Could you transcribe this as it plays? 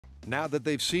Now that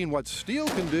they've seen what steel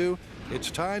can do, it's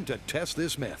time to test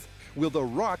this myth. Will the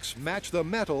rocks match the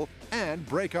metal and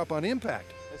break up on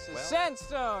impact? This is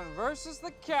sandstone versus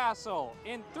the castle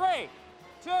in 3,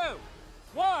 2,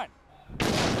 1.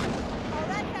 Oh,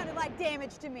 that sounded like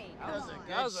damage to me.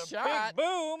 That was a shot. big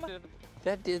boom.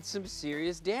 That did some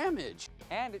serious damage.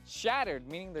 And it shattered,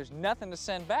 meaning there's nothing to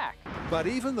send back. But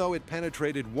even though it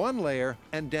penetrated one layer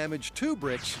and damaged 2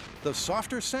 bricks, the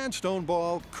softer sandstone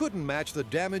ball couldn't match the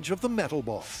damage of the metal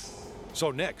ball.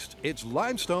 So next, it's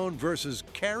limestone versus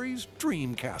Carrie's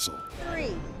dream castle.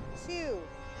 3, 2,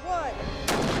 1.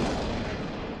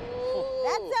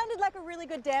 That sounded like a really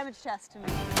good damage test to me.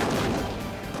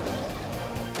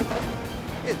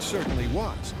 It certainly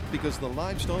was, because the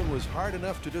limestone was hard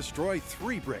enough to destroy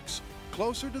 3 bricks,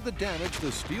 closer to the damage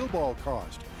the steel ball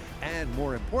caused. And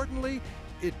more importantly,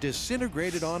 it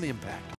disintegrated on impact.